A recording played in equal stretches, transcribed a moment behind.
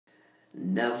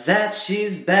Now that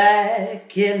she's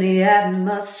back in the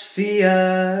atmosphere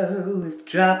with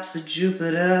drops of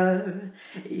Jupiter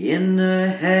in her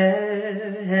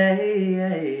hair,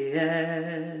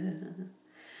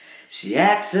 she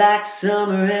acts like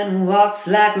summer and walks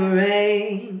like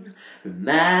rain.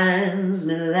 Reminds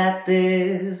me that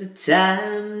there's a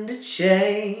time to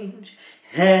change.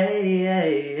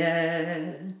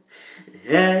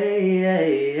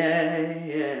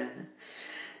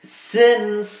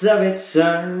 Since a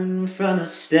return from a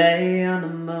stay on the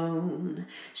moon,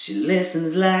 she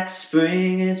listens like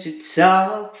spring and she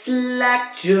talks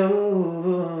like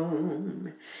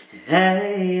June. Now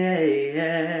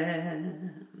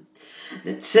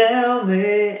tell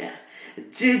me,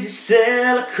 did you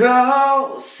sail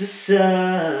across the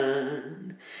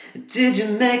sun? Did you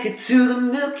make it to the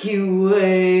Milky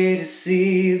Way to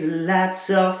see the lights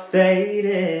are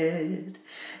faded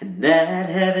and that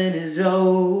heaven is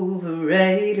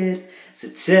overrated? So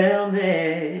tell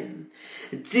me,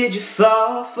 did you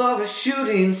fall for a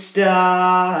shooting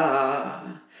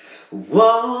star,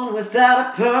 one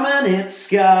without a permanent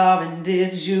scar? And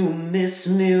did you miss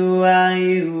me while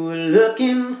you were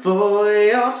looking for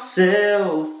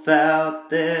yourself out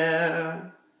there?